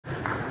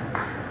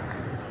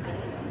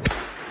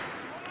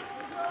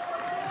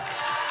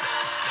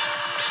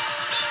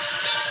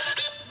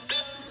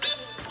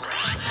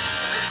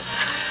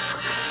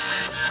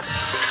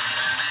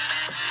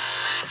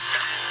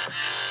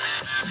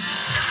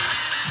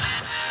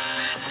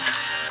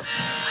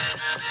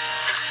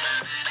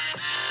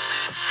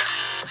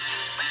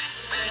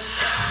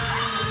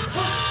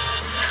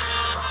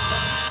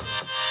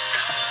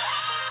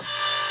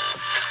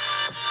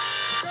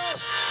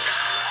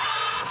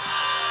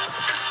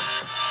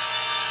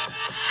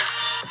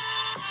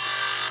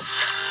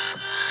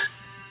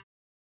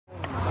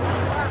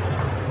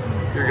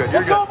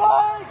Let's go,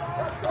 boys!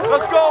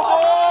 Let's go,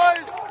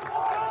 boys!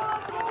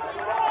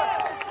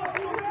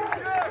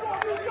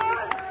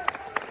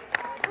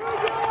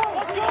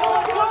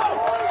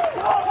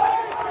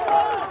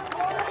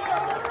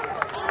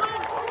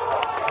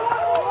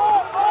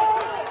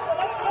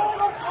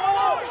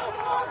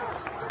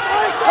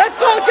 Let's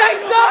go,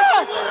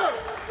 Jason!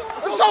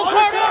 Let's go,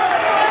 Carter!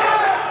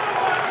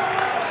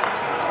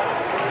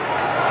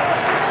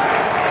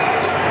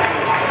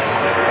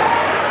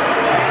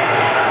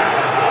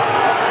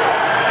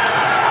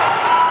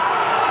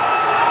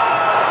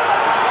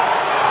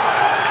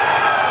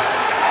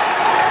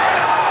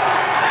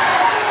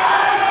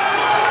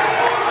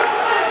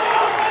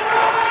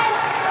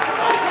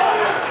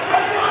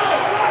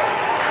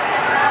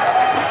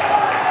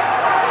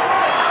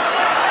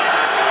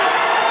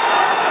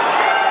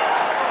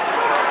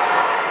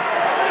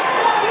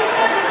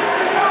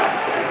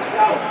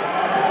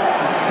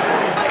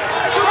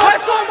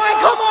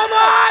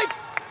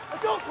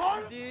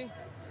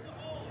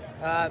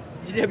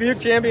 Dubuque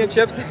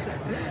Championships,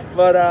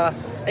 but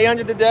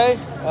 800 today.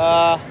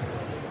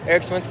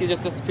 Erik Sowinski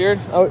just disappeared.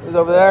 Oh, he's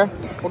over there.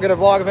 We'll get a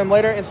vlog of him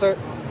later. Insert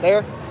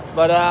there.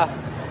 But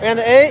ran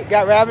the 8,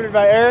 got rabbited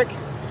by Erik.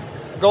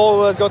 Goal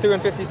was go through in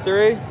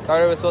 53.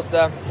 Carter was supposed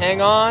to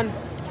hang on.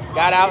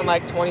 Got out in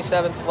like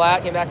 27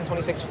 flat. Came back in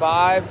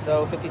 26.5,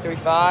 so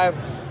 53.5.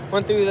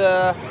 Went through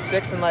the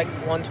 6 in like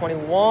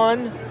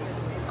 121.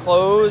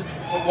 Closed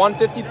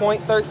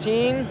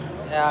 150.13.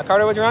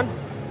 Carter, what'd you run?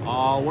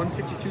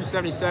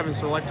 152.77,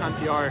 so lifetime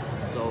PR.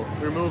 So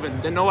we were moving.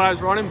 Didn't know what I was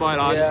running, but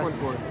I just went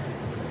for it.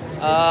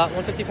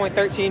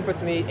 150.13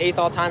 puts me 8th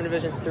all-time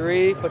Division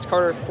III, puts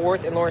Carter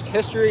 4th in Lawrence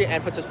history,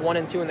 and puts us 1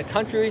 and 2 in the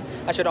country.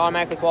 That should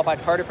automatically qualify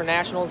Carter for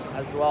nationals,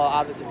 as well,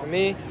 obviously, for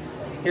me.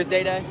 Here's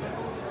Day.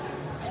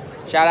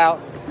 Shout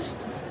out.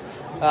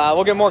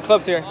 We'll get more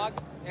clips here.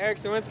 Erik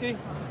Sowinski,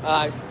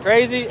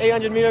 crazy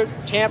 800-meter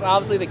champ,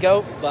 obviously the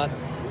GOAT, but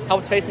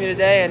helped pace me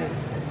today,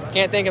 and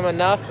can't thank him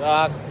enough.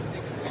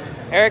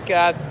 Erik,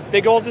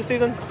 big goals this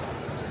season?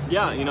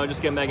 Yeah,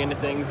 just getting back into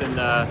things and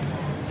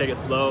take it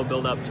slow,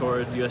 build up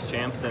towards U.S.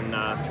 champs, and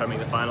try to make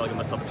the final, give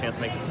myself a chance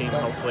to make the team.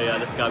 Hopefully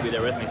this guy will be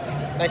there with me.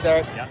 Thanks,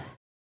 Erik. Yeah.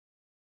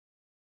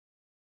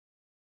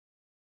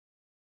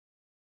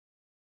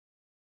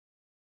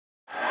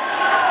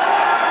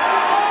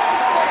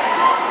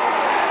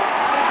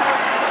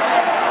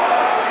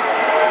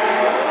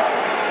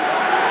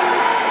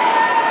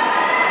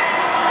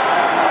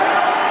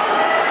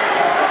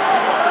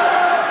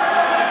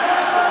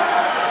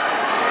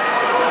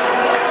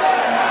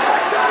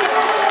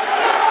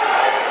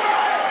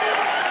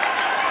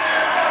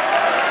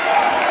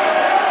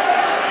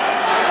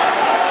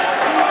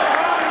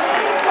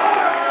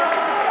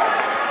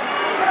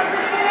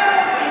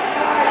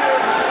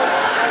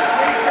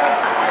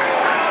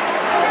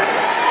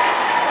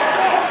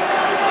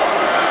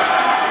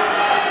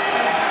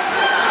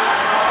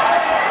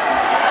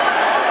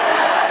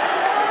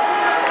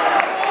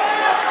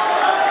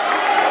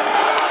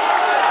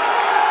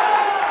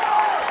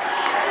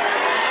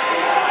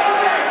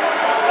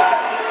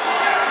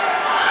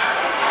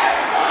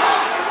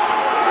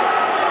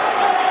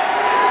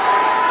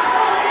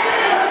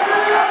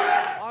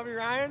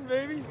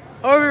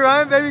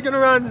 Maybe gonna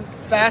run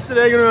fast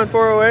today, gonna run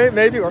 408,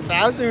 maybe, or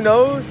fast, who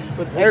knows?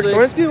 With Erik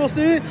Sowinski, we'll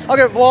see. I'll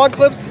get vlog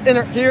clips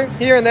in here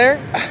and there.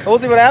 We'll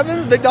see what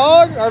happens. Big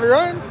dog, RV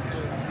Ryan.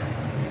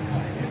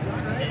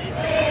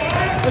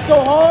 Let's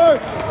go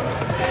hard.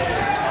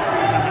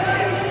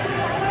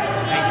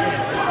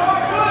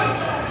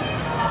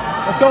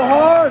 Let's go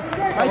hard.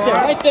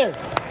 Right there.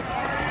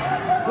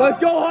 Let's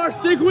go hard.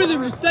 Stick with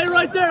him. Just stay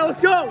right there.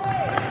 Let's go.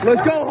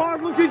 Let's go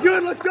hard. Looking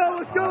good. Let's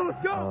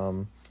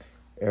go.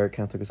 Erik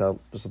kind of took us out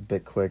just a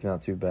bit quick,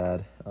 not too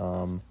bad.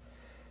 I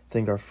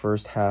think our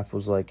first half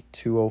was like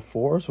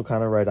 2:04, so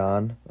kind of right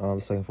on. The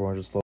second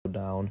 400 slowed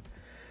down.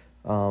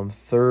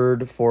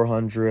 Third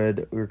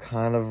 400, we were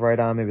kind of right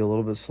on, maybe a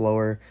little bit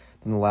slower.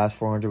 Then the last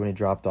 400, when he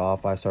dropped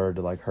off, I started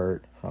to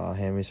hurt.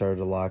 Hammy started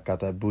to lock,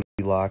 got that booty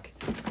lock.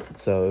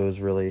 So it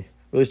was really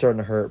starting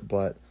to hurt.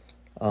 But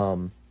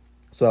so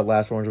that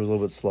last 400 was a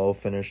little bit slow,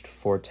 finished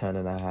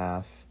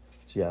 4:10.5.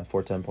 So yeah,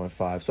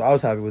 4:10.5. So I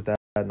was happy with that,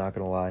 not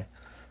going to lie.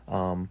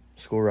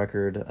 School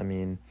record, I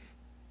mean,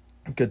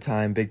 good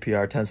time, big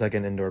PR,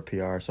 10-second indoor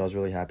PR, so I was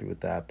really happy with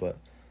that. But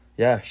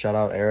yeah, shout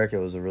out Erik. It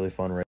was a really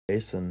fun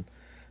race, and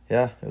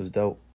yeah, it was dope.